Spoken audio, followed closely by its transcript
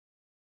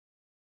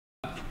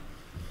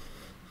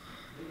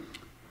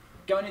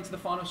Going into the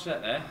final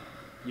set there,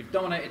 you've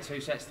dominated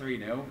 2 sets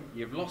 3-0,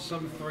 you've lost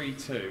some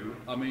 3-2.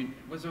 I mean,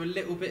 was there a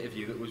little bit of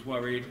you that was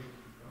worried,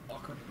 I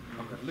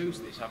could lose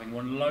this, having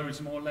won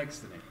loads more legs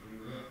than him?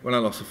 When I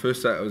lost the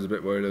first set, I was a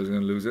bit worried I was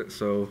going to lose it,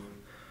 so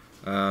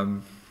I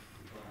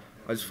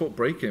just thought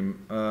break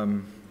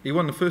him. He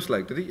won the first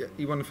leg, did he?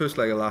 He won the first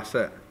leg of the last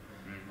set.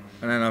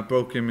 And then I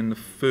broke him in the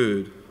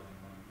third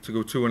to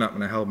go 2-1 up,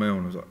 and I held my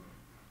own. I was like,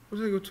 what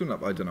did I go 2-1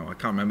 up? I don't know, I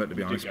can't remember, to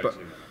be honest. But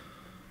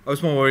I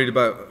was more worried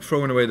about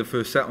throwing away the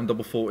first set on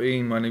double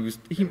 14 when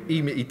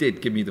he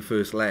did give me the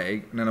first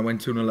leg, and then I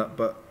went 2-0 up,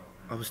 but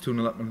I was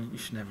 2-0 up, and you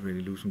should never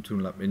really lose from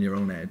 2-0 up in your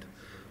own head.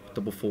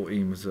 Double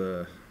 14 was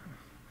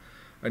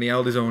and he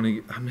held his own.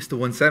 I missed the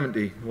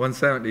 170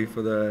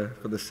 for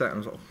the set, and I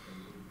was like,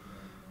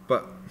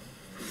 but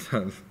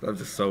I was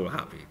just so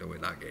happy to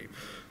win that game.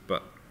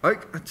 But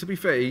to be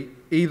fair, he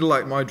either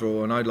liked my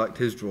draw and I liked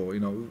his draw.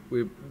 You know,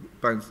 we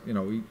bounced. You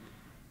know,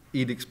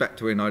 he'd expect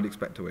to win, I'd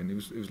expect to win.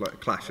 It was like a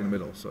clash in the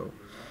middle. So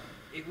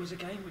it was a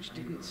game which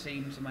didn't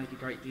seem to make a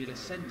great deal of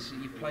sense.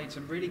 You played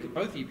some really good.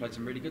 Both of you played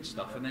some really good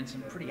stuff, and then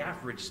some pretty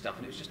average stuff,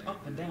 and it was just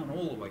up and down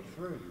all the way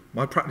through.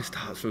 My practice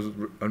starts was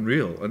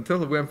unreal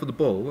until I went for the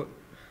ball.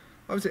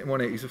 I was hitting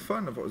 180s for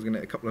fun. I thought I was going to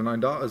hit a couple of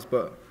 9-darters,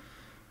 but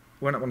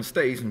went up on the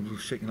stage and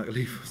was shaking like a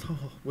leaf. I was like,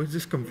 oh, where did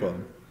this come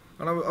from?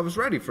 And I was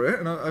ready for it,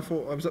 and I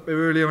thought I was up there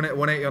earlier and hit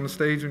 180 on the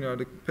stage when you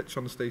had a pitch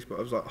on the stage, but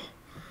I was like, oh.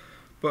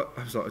 But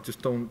I was like,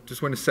 just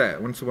win the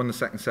set. Once I won the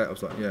second set, I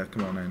was like, yeah,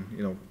 come on then.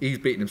 You know, he's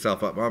beating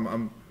himself up.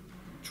 I'm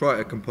trying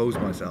to compose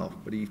myself,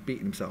 but he's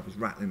beating himself. He's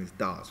rattling his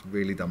darts,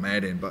 really done my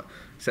head in. But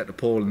set the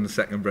Paul in the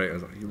second break. I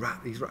was like, he's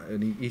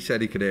rattling. And he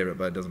said he could hear it,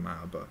 but it doesn't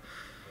matter. But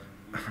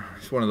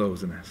it's one of those,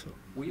 isn't it? So.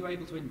 Were you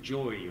able to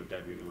enjoy your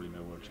debut at the William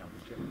Hill World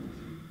Championship?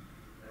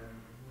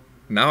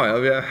 Now I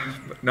have, yeah.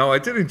 No, I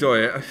did enjoy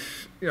it.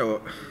 You know,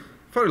 I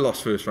probably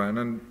lost first round,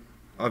 and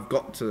I've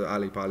got to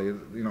Ali Pali.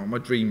 You know, my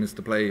dream is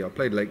to play. I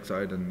played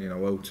Lakeside and, you know,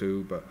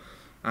 O2, but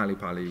Ali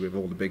Pali with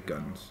all the big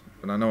guns.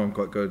 And I know I'm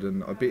quite good,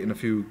 and I've beaten a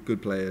few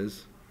good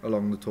players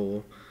along the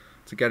tour.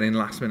 To get in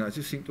last minute, I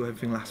just seem to do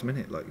everything last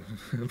minute. Like,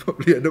 I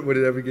probably end up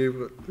winning every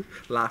game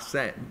last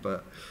set.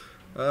 But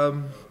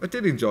I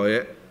did enjoy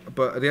it.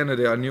 But at the end of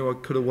the day, I knew I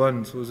could have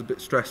won, so it was a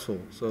bit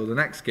stressful. So the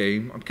next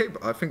game,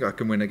 I think I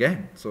can win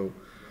again. So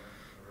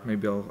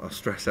maybe I'll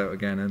stress out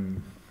again,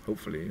 and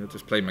hopefully I'll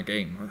just play my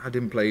game. I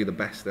didn't play the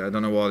best there. I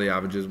don't know what the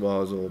averages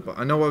was, but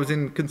I know I was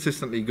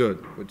inconsistently good,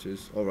 which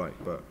is all right.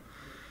 But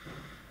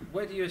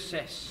where do you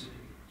assess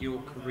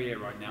your career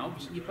right now?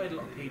 Obviously, you played a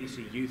lot of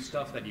PDC youth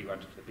stuff, then you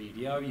went to the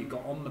BDO, you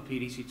got on the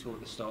PDC tour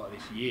at the start of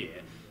this year.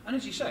 And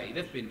as you say,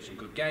 there've been some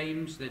good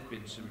games, there've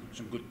been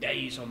some good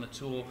days on the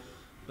tour,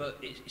 but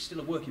it's still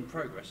a work in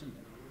progress, isn't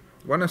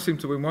it? When I seem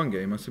to win one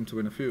game, I seem to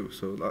win a few,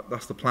 so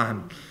that's the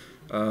plan.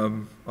 I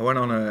went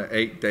on an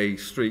 8-day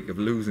streak of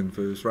losing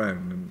first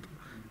round, and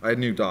I had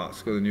new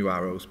darts, got the new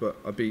arrows, but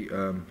I beat,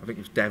 I think it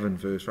was Devon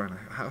first round.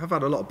 I've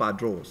had a lot of bad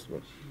draws,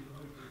 well,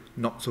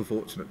 not so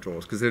fortunate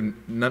draws, because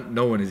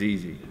no one is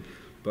easy,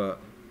 but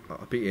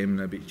I beat him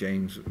and I beat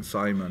James and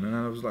Simon, and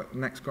then I was like,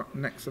 next I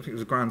think it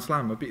was a Grand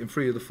Slam, I beat him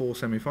 3 of the 4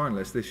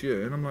 semi-finalists this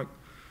year, and I'm like,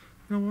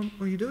 you know,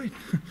 what are you doing?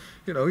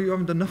 You know, you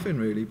haven't done nothing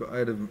really, but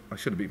I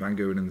should have beat Van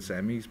Gogh in the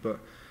semis, but,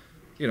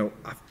 you know,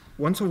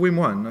 once I win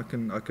one,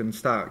 I can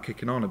start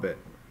kicking on a bit,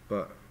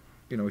 but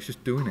you know, it's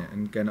just doing it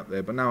and getting up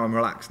there. But now I'm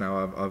relaxed.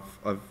 Now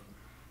I've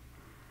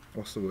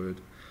what's the word?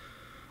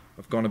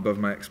 I've gone above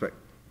my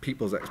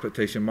people's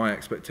expectation. My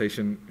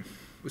expectation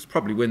was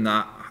probably win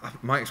that.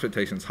 My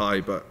expectation's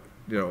high, but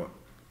you know,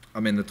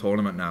 I'm in the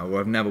tournament now. Where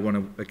I've never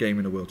won a game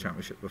in a World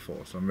Championship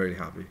before, so I'm really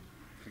happy.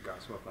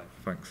 Congrats, well played.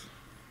 Thanks.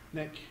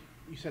 Nick,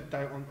 you said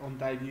on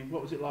debut.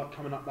 What was it like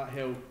coming up that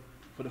hill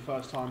for the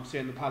first time,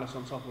 seeing the palace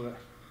on top of it?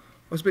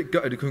 I was a bit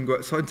gutted I couldn't go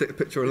outside and take a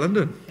picture of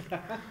London.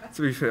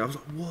 To be fair, I was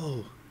like,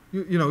 whoa.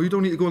 You know, you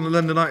don't need to go on the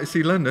London Eye to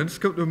see London.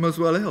 Just come to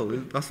Muswell Hill.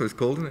 That's what it's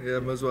called, isn't it? Yeah,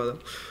 Muswell Hill.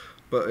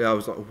 But yeah, I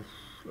was like, oh,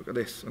 look at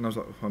this. And I was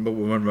like, I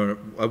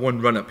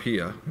one run up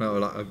here. No,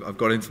 like, I've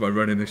got into my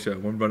running this year.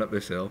 One run up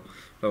this hill.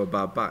 That was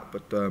bad back.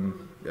 But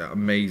yeah,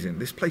 amazing.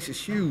 This place is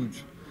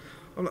huge.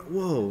 I'm like,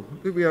 whoa.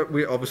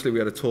 We obviously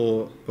had a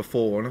tour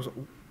before, and I was like,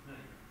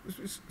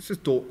 it's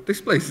just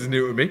this place is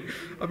new to me.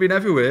 I've been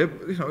everywhere.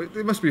 You know,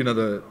 there must be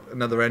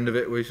another end of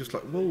it where it's just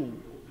like, whoa.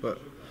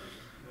 But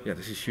yeah,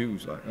 this is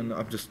huge. Like, and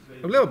I'm just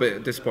a little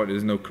bit disappointed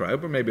there's no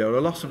crowd, but maybe a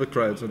loss of a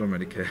crowd, so I don't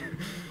really care.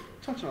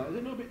 Touching on that, is it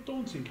a little bit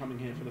daunting coming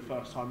here for the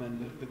first time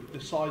then, the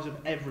size of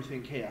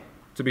everything here?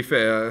 To be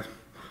fair,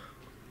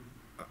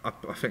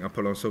 I think I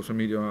put on social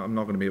media, I'm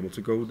not going to be able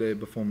to go there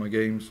before my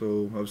game,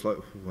 so I was like,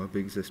 oh, how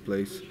big is this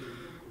place?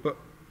 But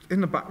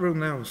in the back room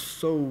now, I was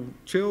so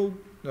chilled.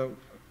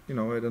 You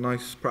know, I had a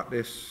nice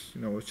practice,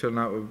 you know, I was chilling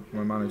out with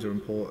my manager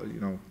and Port, you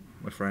know,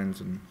 my friends,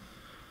 and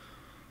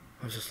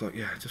I was just like,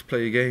 yeah, just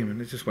play a game,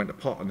 and it just went to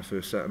pot in the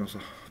first set, and I was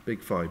like,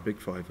 big five,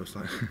 I was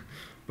like,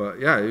 but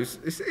yeah, it's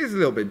a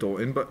little bit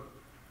daunting, but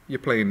you're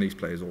playing these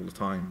players all the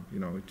time, you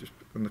know,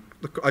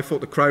 I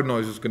thought the crowd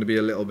noise was going to be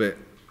a little bit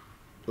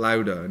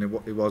louder, and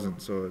it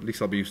wasn't, so at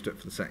least I'll be used to it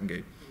for the second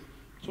game.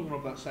 Talking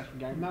of that second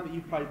game, now that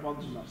you've played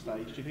once on that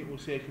stage, do you think we'll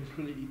see a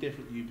completely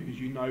different you because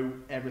you know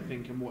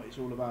everything and what it's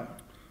all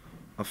about?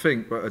 I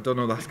think, but I don't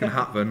know that's going to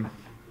happen.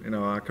 You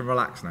know, I can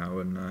relax now,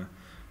 and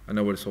I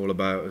know what it's all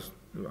about.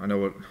 I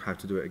know how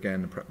to do it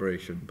again, the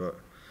preparation, but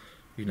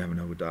you never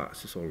know with that.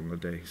 It's just all on the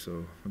day.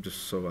 So I'm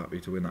just so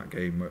happy to win that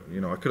game.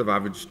 You know, I could have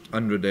averaged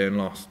 100 there and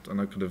lost, and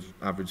I could have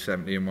averaged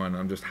 70 and won.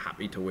 I'm just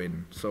happy to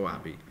win. So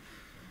happy.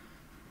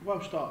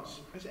 Welsh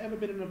starts. Has it ever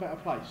been in a better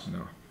place?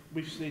 No.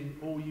 We've seen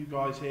all you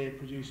guys here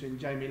producing.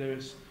 Jamie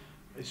Lewis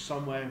is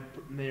somewhere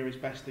near his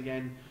best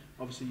again.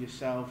 Obviously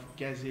yourself,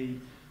 Gezi,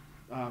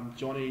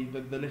 Johnny,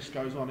 the list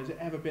goes on. Has it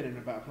ever been in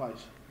a better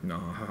place?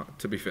 No,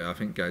 to be fair, I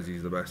think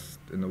Gezi's the best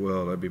in the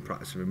world. I've been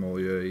practicing him all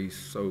year. He's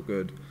so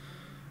good.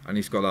 And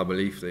he's got that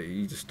belief that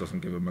he just doesn't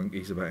give a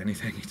monkeys about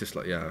anything. He's just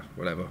like, yeah,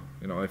 whatever.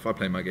 You know, if I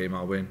play my game,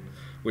 I'll win.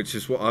 Which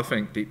is what I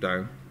think deep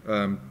down.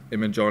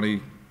 Him and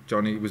Johnny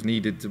was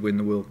needed to win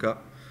the World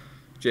Cup.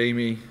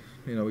 Jamie,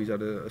 you know, he's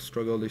had a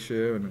struggle this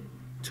year, and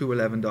 2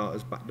 11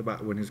 darters back to back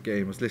to win his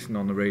game. I was listening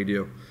on the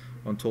radio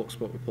on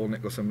TalkSport with Paul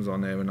Nicholson was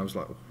on there, and I was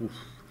like, oof,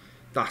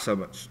 that's how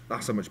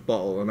much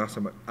bottle, and that's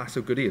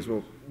how good he is.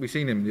 Well, we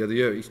seen him the other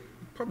year. He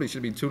probably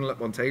should have been 2-0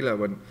 up on Taylor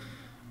when.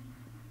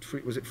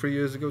 Was it 3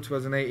 years ago,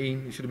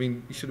 2018? He should have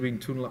been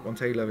 2-0 up on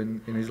Taylor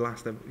in his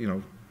last ever, you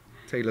know,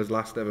 Taylor's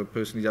last ever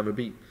person he's ever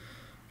beat.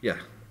 Yeah,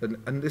 and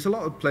there's a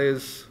lot of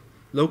players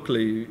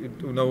locally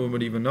who no one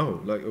would even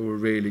know, like, who are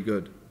really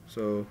good.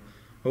 So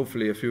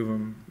hopefully a few of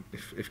them,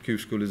 if Q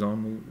School is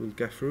on, we'll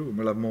get through and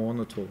we'll have more on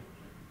the tour.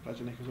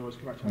 Pleasure, Nick, as always.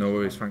 Congratulations. No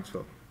worries, thanks,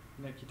 Phil.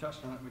 Nick, you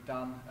touched on it with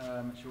Dan.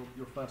 It's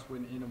your first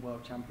win in a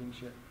World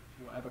Championship,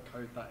 whatever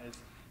code that is.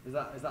 Is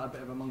that a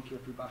bit of a monkey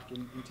off your back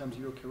in terms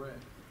of your career?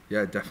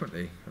 Yeah,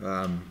 definitely.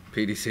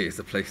 PDC is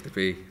the place to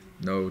be,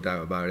 no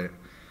doubt about it.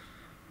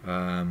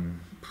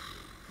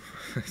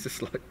 It's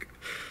just like,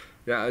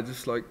 yeah, I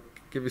just like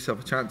give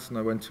yourself a chance, and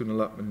I went 2-0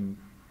 up, and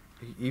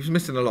he was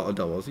missing a lot of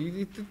doubles.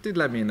 He did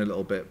let me in a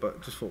little bit,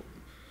 but just thought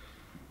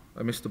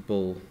I missed the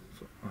ball.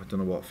 I don't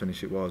know what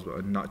finish it was, but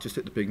I just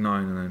hit the big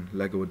 9 and then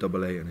Lego a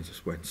double 8, and it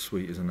just went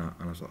sweet as a nut.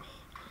 And I was like,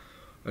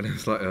 oh. And it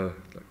was like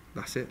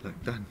that's it,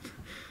 like done.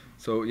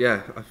 So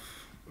yeah,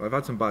 I've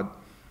had some bad.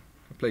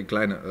 I played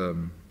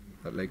Glenn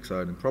at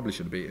Lakeside and probably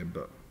should have beat him,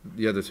 but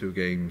the other 2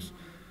 games,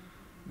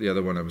 the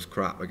other one I was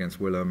crap against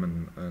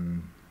Willem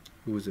and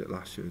who was it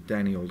last year?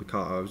 Denny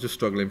Aldercarter. I was just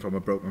struggling from a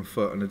broken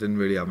foot and I didn't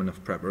really have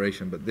enough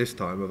preparation, but this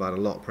time I've had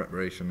a lot of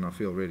preparation and I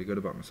feel really good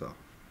about myself.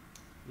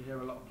 You hear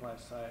a lot of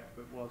players say it,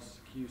 but was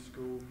Q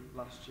School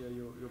last year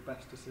your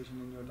best decision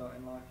in your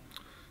darting life?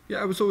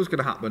 Yeah, it was always going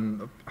to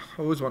happen.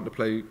 I always wanted to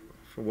play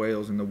for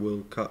Wales in the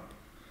World Cup,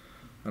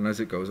 and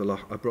as it goes,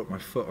 I broke my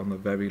foot on the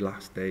very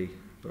last day,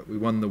 but we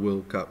won the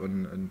World Cup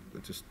and I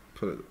just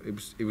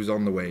it was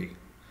on the way.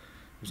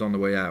 It was on the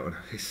way out, and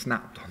it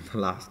snapped on the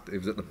last. It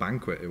was at the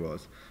banquet. It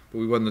was, but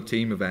we won the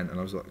team event, and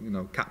I was like, you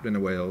know, captain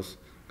of Wales,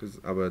 because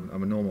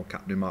I'm a normal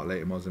captain. Mark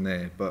Layton wasn't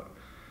there, but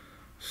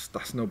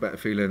that's no better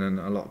feeling. And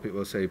a lot of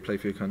people say play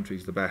for your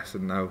country's the best.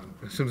 And now,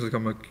 as soon as I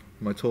got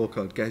my tour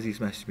card, Gezi's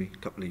messaged me a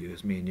couple of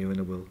years, me and you in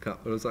the World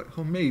Cup. But I was like,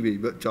 oh maybe,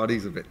 but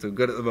Johnny's a bit too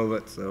good at the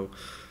moment. So,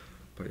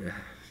 but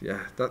yeah,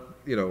 that,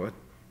 you know,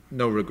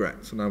 no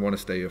regrets, and I want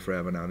to stay here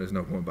forever now. There's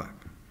no going back.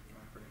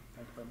 Brilliant.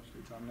 Thank you very much for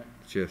your time,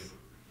 Nick. Cheers.